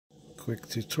Quick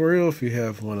tutorial if you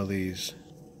have one of these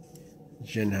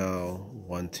Jinhao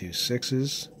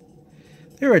 126s.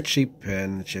 They're a cheap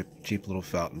pen, cheap little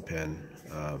fountain pen.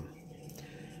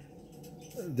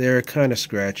 They're kind of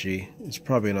scratchy. It's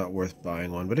probably not worth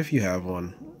buying one, but if you have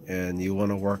one and you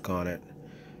want to work on it,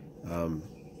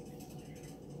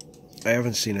 I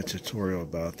haven't seen a tutorial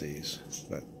about these,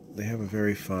 but they have a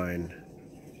very fine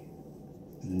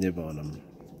nib on them.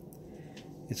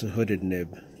 It's a hooded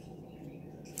nib,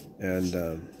 and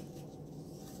you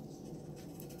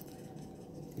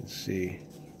can see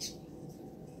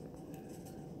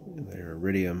they're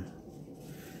iridium,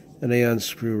 and they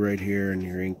unscrew right here and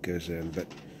your ink goes in.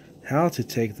 But how to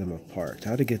take them apart,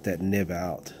 how to get that nib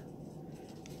out.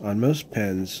 On most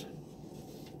pens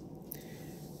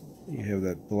you have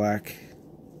that black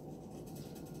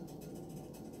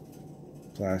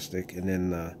plastic and then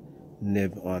the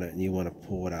nib on it, and you want to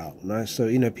pull it out. So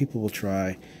people will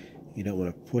try, you don't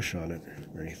want to push on it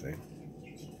or anything.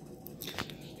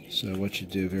 So what you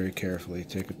do very carefully,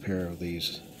 take a pair of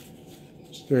these,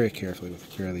 very carefully with a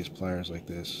pair of these pliers like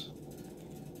this,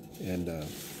 and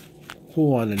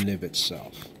pull on the nib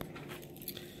itself,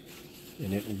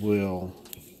 and it will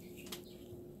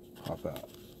pop out.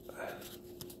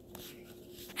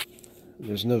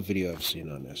 There's no video I've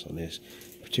seen on this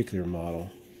particular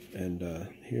model. And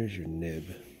here's your nib.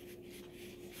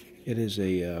 It is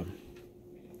a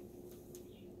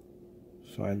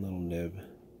fine little nib.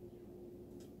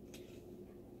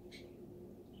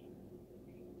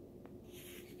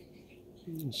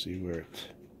 You can see where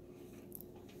it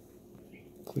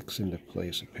clicks into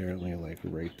place, apparently, like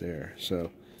right there.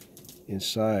 So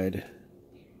inside,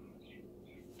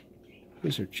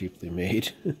 these are cheaply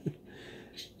made.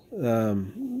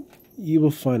 You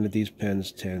will find that these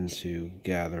pens tend to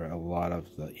gather a lot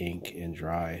of the ink and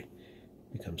dry,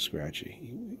 become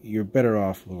scratchy. You're better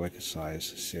off with like a size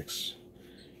 6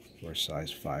 or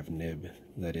size 5 nib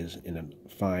that is in a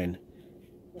fine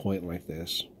point like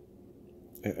this.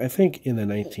 I think in the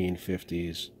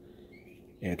 1950s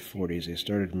and 40s they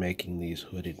started making these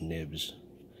hooded nibs,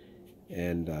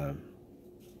 and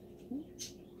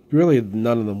really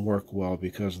none of them work well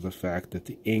because of the fact that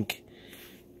the ink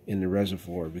in the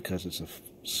reservoir, because it's a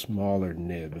smaller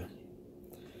nib,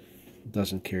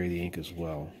 doesn't carry the ink as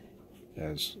well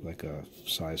as like a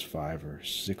size 5 or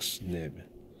 6 nib.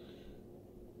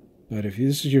 But if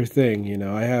this is your thing,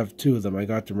 I have 2 of them. I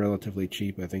got them relatively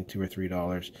cheap, I think $2 or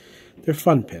 $3. They're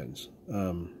fun pens.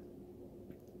 I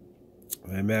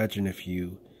imagine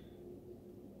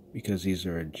because these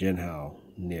are a Jinhao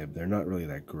nib, they're not really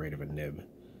that great of a nib.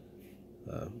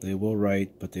 They will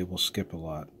write, but they will skip a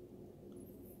lot.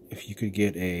 If you could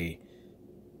get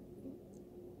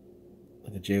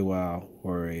like a JWoww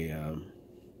or a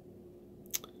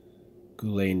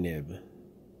Goulet nib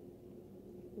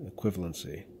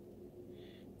equivalency,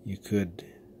 you could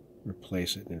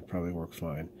replace it and it'd probably work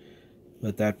fine. But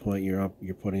at that point, you're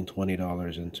putting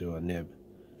 $20 into a nib.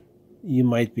 You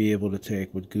might be able to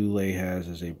take what Goulet has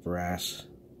as a brass,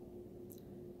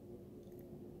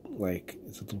 like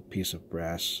it's a little piece of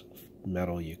brass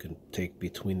metal you can take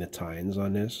between the tines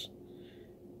on this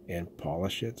and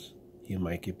polish it. You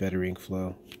might get better ink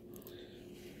flow.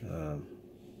 I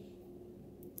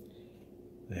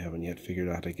haven't yet figured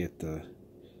out how to get the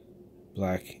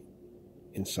black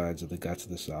insides of the guts of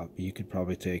this out, but you could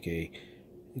probably take a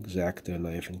X-Acto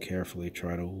knife and carefully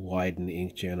try to widen the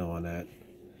ink channel on that.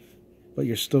 But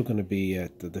you're still going to be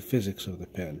at the physics of the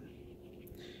pen.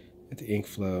 The ink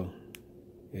flow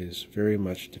is very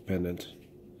much dependent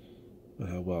on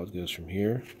how well it goes from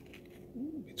here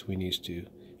between these 2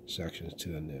 sections to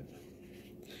the nib.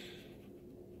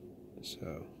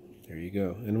 So there you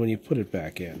go. And when you put it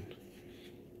back in,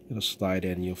 it'll slide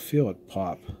in. You'll feel it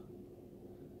pop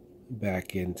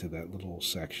back into that little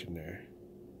section there.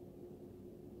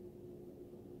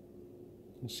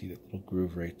 You can see that little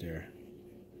groove right there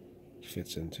it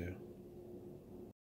fits into.